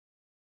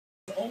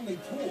only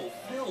pool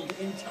filled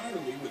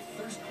entirely with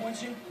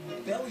thirst-quenching,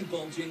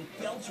 belly-bulging,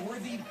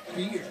 belch-worthy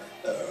beer.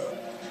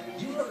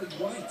 You heard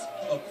right,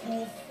 a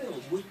pool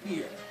filled with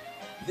beer.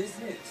 This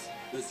is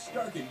the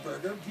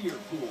Starkenburger Beer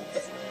Pool.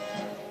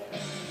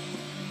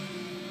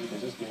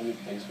 This is the only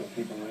place where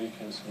people really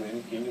can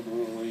swim in a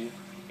brewery,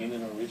 in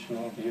an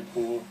original beer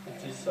pool.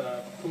 It is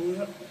a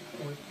pool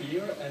with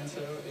beer, and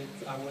so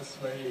I was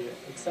very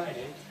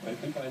excited. When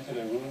people enter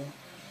the room,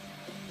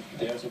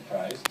 they are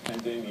surprised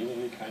and they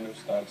immediately kind of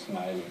start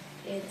smiling.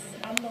 It's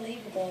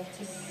unbelievable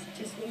to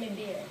swim in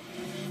beer.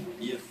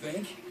 You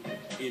think?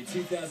 In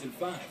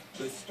 2005,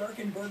 the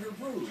Starkenburger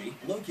Brewery,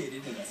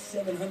 located in a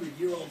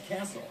 700-year-old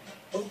castle,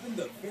 opened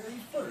the very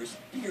first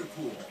beer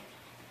pool.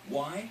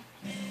 Why?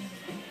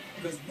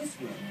 Because this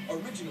room,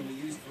 originally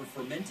used for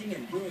fermenting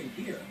and brewing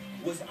beer,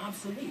 was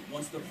obsolete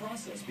once the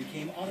process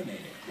became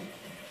automated.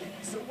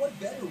 So what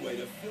better way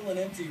to fill an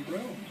empty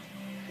room?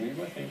 We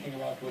were thinking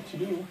about what to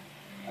do,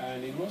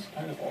 and it was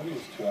kind of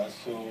obvious to us,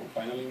 so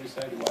finally we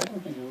said, why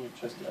don't we do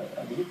just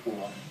a beer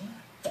pool?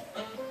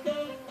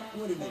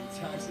 What an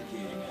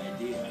intoxicating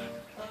idea.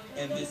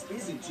 And this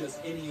isn't just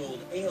any old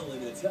ale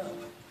in a tub.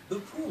 The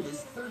pool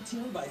is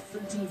 13 by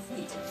 13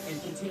 feet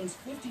and contains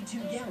 52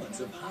 gallons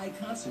of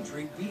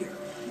high-concentrate beer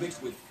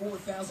mixed with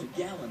 4,000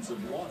 gallons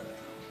of water.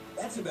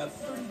 That's about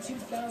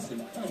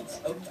 32,000 pints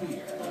of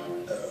beer.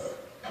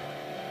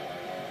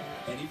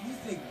 And if you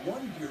think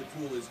one beer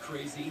pool is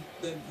crazy,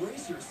 then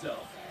brace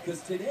yourself,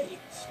 because today,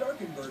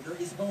 Starkenburger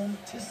is home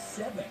to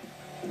 7.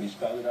 We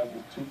started out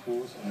with 2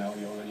 pools, and now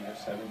we already have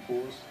 7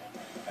 pools,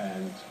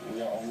 and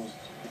we are almost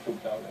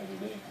booked out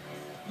every day.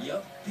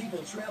 Yup, people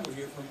travel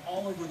here from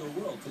all over the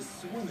world to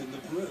swim in the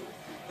brew,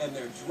 and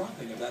they're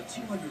dropping about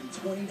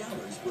 $220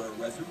 for a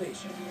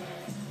reservation.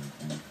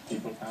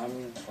 People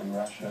come from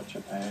Russia,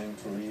 Japan,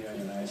 Korea,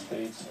 United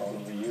States, all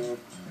over Europe,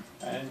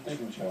 and they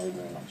enjoy it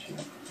very much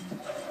here.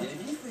 And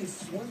if you think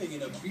swimming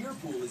in a beer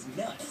pool is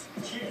nuts,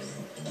 cheers.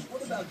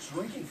 What about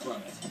drinking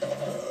from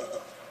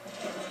it?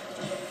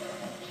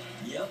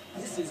 Yep,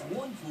 this is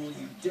one pool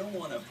you don't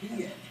want to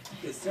pee in,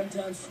 because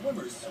sometimes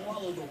swimmers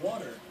swallow the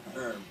water,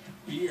 or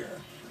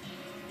beer.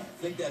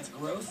 Think that's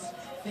gross?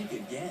 Think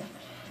again.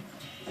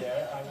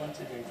 Yeah, I want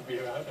to drink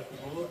beer out of the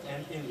pool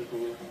and in the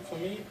pool. For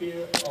me,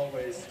 beer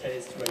always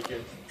tastes very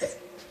good.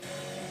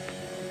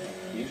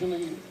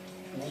 Usually,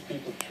 most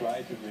people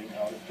try to drink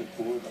out of the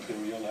pool, but they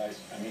realize,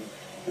 I mean,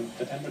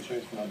 the temperature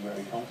is not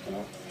very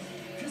comfortable.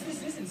 Because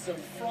this isn't some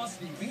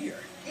frosty beer.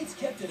 It's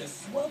kept at a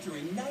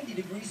sweltering 90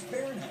 degrees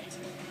Fahrenheit.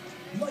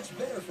 Much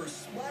better for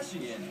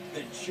splashing in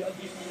than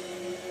chugging.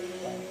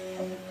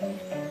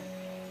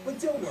 But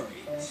don't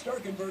worry,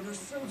 Starkenburger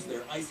serves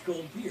their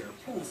ice-cold beer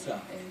poolside.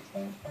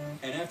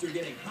 And after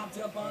getting hopped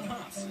up on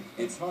hops,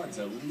 it's hard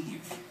to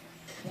leave.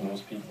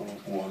 Most people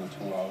 1 or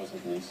 2 hours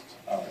at least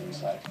are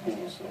inside the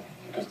pool, so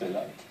because they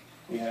like it.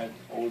 We had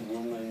old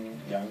women,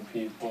 young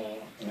people,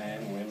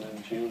 men,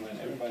 women, children,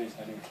 everybody's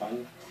having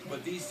fun.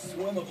 But these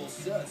swimmable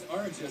suds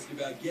aren't just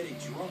about getting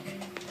drunk.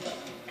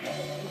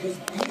 Because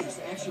beer's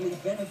actually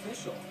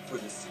beneficial for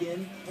the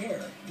skin,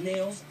 hair,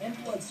 nails, and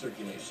blood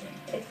circulation.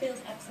 It feels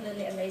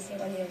absolutely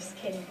amazing on your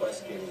skin. My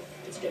skin,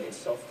 it's getting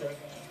softer,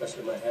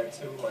 especially my hair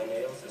too, my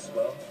nails as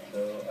well.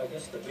 So I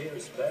guess the beer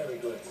is very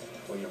good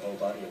for your whole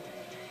body.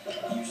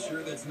 You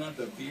sure that's not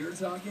the beer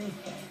talking?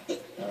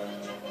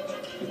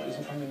 It's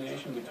a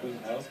combination between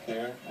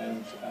healthcare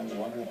and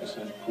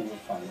 100% pool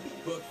fun.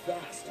 Book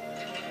fast.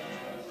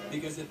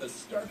 Because at the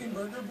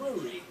Starkenburger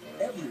Brewery,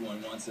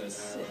 everyone wants a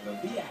sip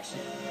of the action.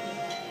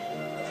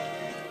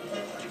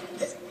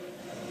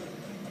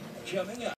 Coming up.